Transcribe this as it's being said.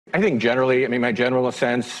I think generally, I mean, my general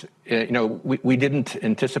sense, we didn't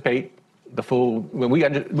anticipate the full,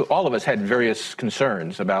 all of us had various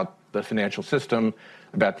concerns about the financial system,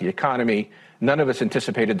 about the economy. None of us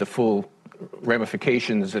anticipated the full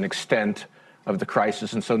ramifications and extent of the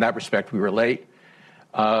crisis, and so in that respect, we were late.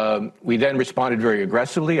 We then responded very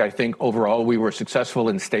aggressively. I think overall we were successful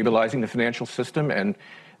in stabilizing the financial system, and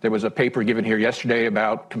there was a paper given here yesterday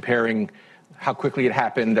about comparing how quickly it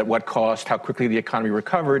happened, at what cost, how quickly the economy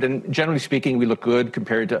recovered, and generally speaking, we look good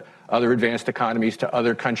compared to other advanced economies, to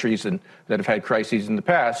other countries that have had crises in the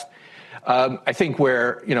past. I think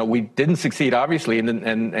where we didn't succeed, obviously,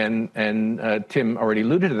 and Tim already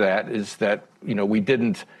alluded to that, is that we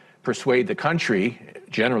didn't persuade the country,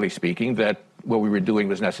 generally speaking, that what we were doing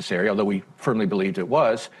was necessary, although we firmly believed it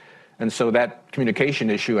was, and so that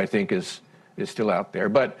communication issue, I think, is still out there.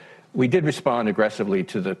 But we did respond aggressively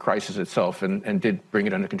to the crisis itself and did bring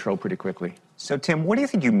it under control pretty quickly. So, Tim, what do you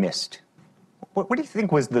think you missed? What do you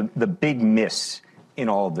think was the big miss in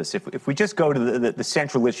all of this? If we just go to the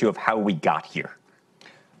central issue of how we got here.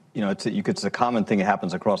 It's a common thing that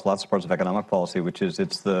happens across lots of parts of economic policy, which is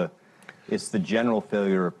it's the general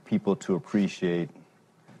failure of people to appreciate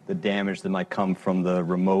the damage that might come from the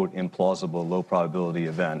remote, implausible, low probability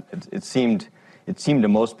event. It seemed to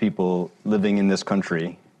most people living in this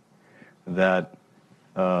country that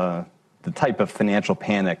the type of financial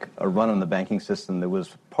panic, a run on the banking system that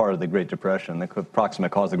was part of the Great Depression, the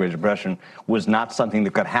proximate cause of the Great Depression, was not something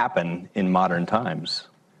that could happen in modern times.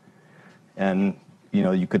 And,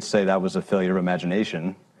 you could say that was a failure of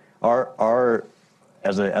imagination.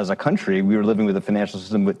 As a country, we were living with a financial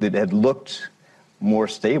system that had looked more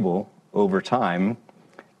stable over time.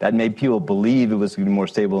 That made people believe it was going to be more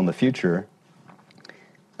stable in the future.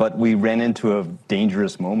 But we ran into a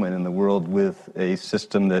dangerous moment in the world with a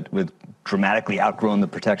system that would dramatically outgrown the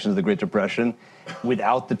protections of the Great Depression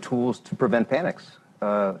without the tools to prevent panics,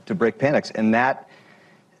 to break panics. And that,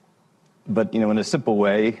 but in a simple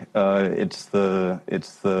way, it's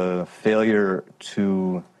the failure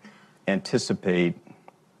to anticipate,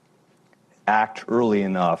 act early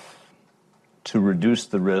enough to reduce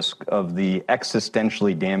the risk of the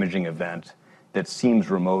existentially damaging event that seems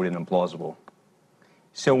remote and implausible.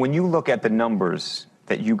 So when you look at the numbers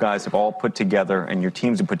that you guys have all put together and your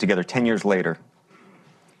teams have put together 10 years later,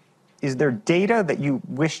 is there data that you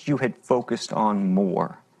wished you had focused on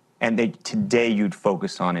more and that today you'd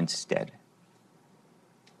focus on instead?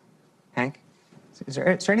 Hank? Is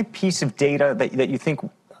there any piece of data that you think?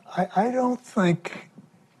 I don't think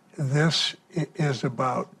this is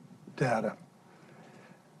about data,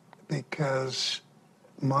 because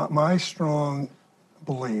my strong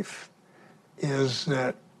belief is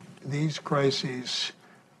that these crises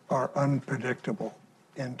are unpredictable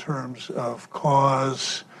in terms of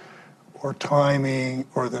cause or timing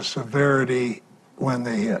or the severity when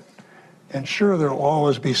they hit. And sure, there'll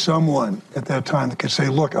always be someone at that time that can say,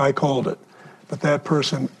 look, I called it, but that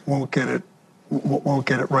person won't get it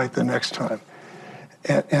right the next time.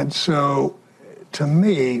 And so, to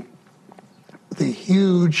me, the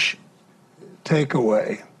huge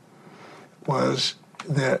takeaway was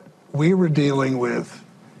that we were dealing with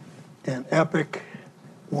an epic,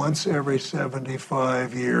 once every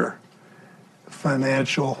 75-year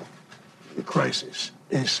financial crisis,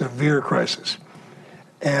 a severe crisis.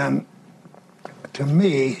 And to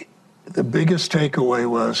me, the biggest takeaway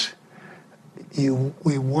was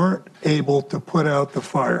we weren't able to put out the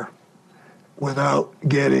fire without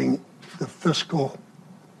getting the fiscal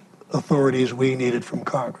authorities we needed from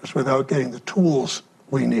Congress, without getting the tools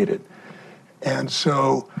we needed. And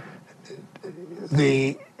so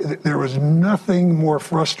there was nothing more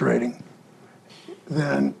frustrating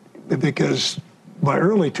than, because by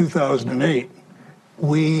early 2008,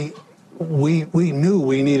 we knew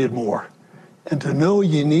we needed more. And to know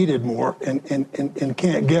you needed more and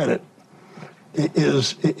can't get it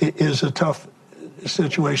is a tough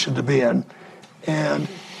situation to be in. And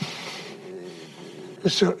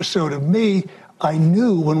so to me, I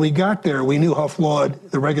knew when we got there, we knew how flawed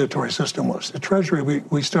the regulatory system was. The Treasury,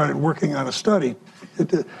 we started working on a study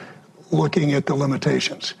looking at the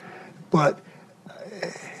limitations. But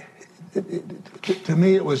to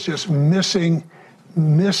me, it was just missing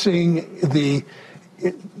the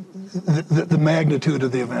magnitude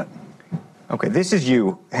of the event. Okay, this is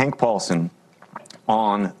you, Hank Paulson,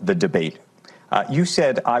 on the debate. You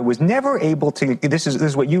said, I was never able to, this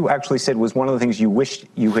is what you actually said was one of the things you wished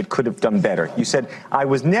you could have done better. You said, I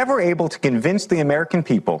was never able to convince the American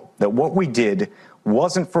people that what we did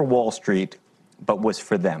wasn't for Wall Street, but was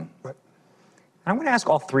for them. Right. I'm going to ask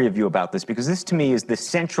all three of you about this, because this to me is the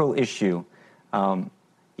central issue.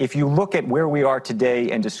 if you look at where we are today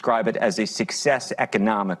and describe it as a success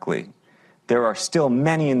economically, there are still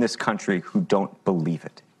many in this country who don't believe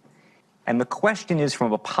it. And the question is,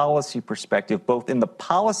 from a policy perspective, both in the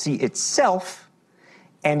policy itself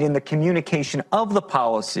and in the communication of the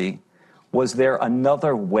policy, was there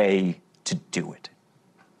another way to do it?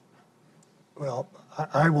 Well,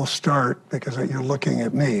 I will start because you're looking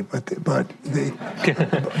at me, but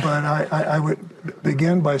I would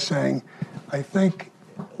begin by saying I think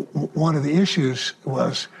one of the issues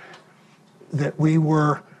was that we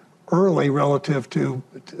were early relative to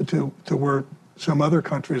where some other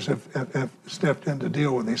countries have stepped in to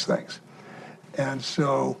deal with these things. And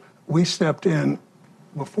so we stepped in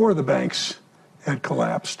before the banks had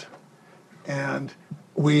collapsed, and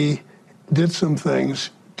we did some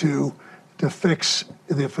things to fix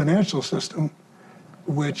the financial system,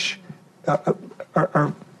 which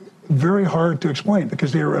are very hard to explain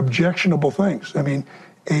because they are objectionable things. I mean,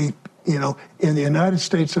 in the United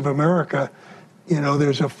States of America,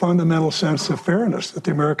 there's a fundamental sense of fairness that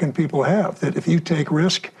the American people have, that if you take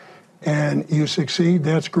risk and you succeed,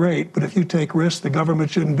 that's great. But if you take risk, the government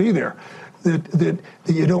shouldn't be there. That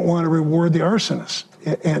you don't want to reward the arsonists.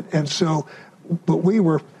 And so, but we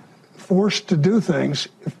were forced to do things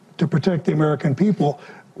to protect the American people,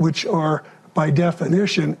 which are by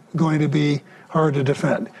definition going to be hard to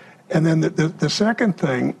defend. And then the second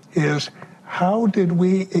thing is, how could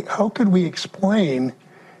we explain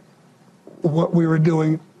what we were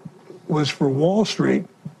doing was for Wall Street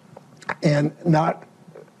and not,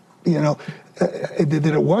 that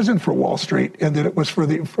it wasn't for Wall Street and that it was for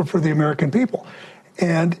the American people.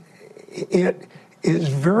 And it is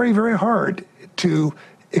very, very hard to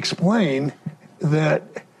explain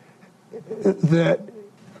that the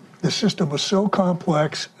system was so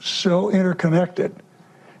complex, so interconnected,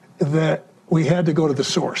 that we had to go to the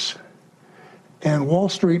source. And Wall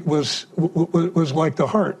Street was like the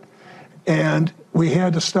heart. And we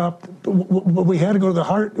had to stop, we had to go to the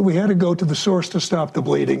heart, we had to go to the source to stop the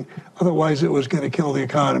bleeding. Otherwise, it was going to kill the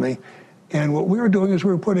economy. And what we were doing is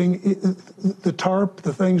we were putting the TARP,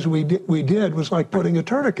 the things we did was like putting a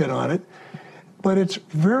tourniquet on it. But it's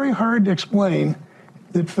very hard to explain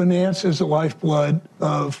that finance is the lifeblood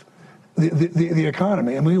of the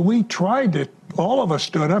economy. I mean, we tried to, all of us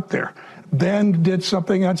stood up there. Ben did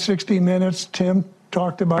something on 60 Minutes. Tim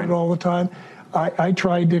talked about it all the time. I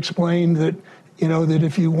tried to explain that, that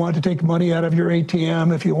if you want to take money out of your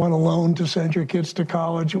ATM, if you want a loan to send your kids to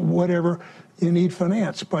college, whatever, you need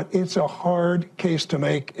finance. But it's a hard case to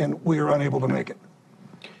make, and we are unable to make it.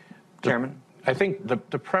 Chairman? I think the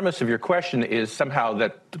premise of your question is somehow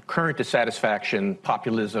that the current dissatisfaction,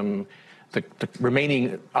 populism, the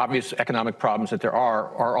remaining obvious economic problems that there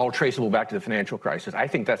are all traceable back to the financial crisis. I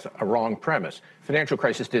think that's a wrong premise. Financial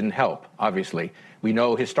crisis didn't help, obviously. We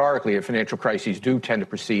know historically that financial crises do tend to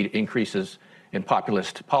precede increases in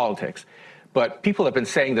populist politics. But people have been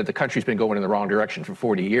saying that the country's been going in the wrong direction for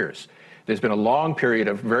 40 years. There's been a long period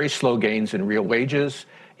of very slow gains in real wages,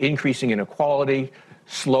 increasing inequality,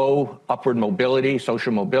 slow upward mobility,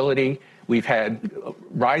 social mobility. We've had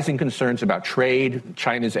rising concerns about trade,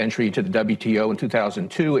 China's entry to the WTO in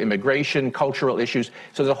 2002, immigration, cultural issues.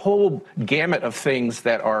 So there's a whole gamut of things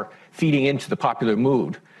that are feeding into the popular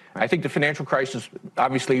mood. I think the financial crisis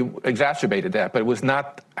obviously exacerbated that, but it was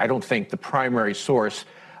not, I don't think, the primary source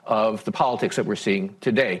of the politics that we're seeing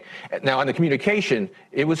today. Now, on the communication,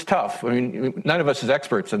 it was tough. I mean, none of us is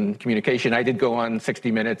experts in communication. I did go on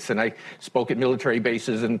 60 Minutes, and I spoke at military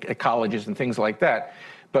bases and at colleges and things like that.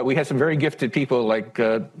 But we had some very gifted people like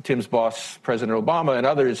Tim's boss, President Obama, and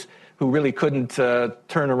others who really couldn't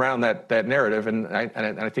turn around that narrative, and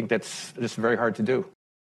I think that's just very hard to do.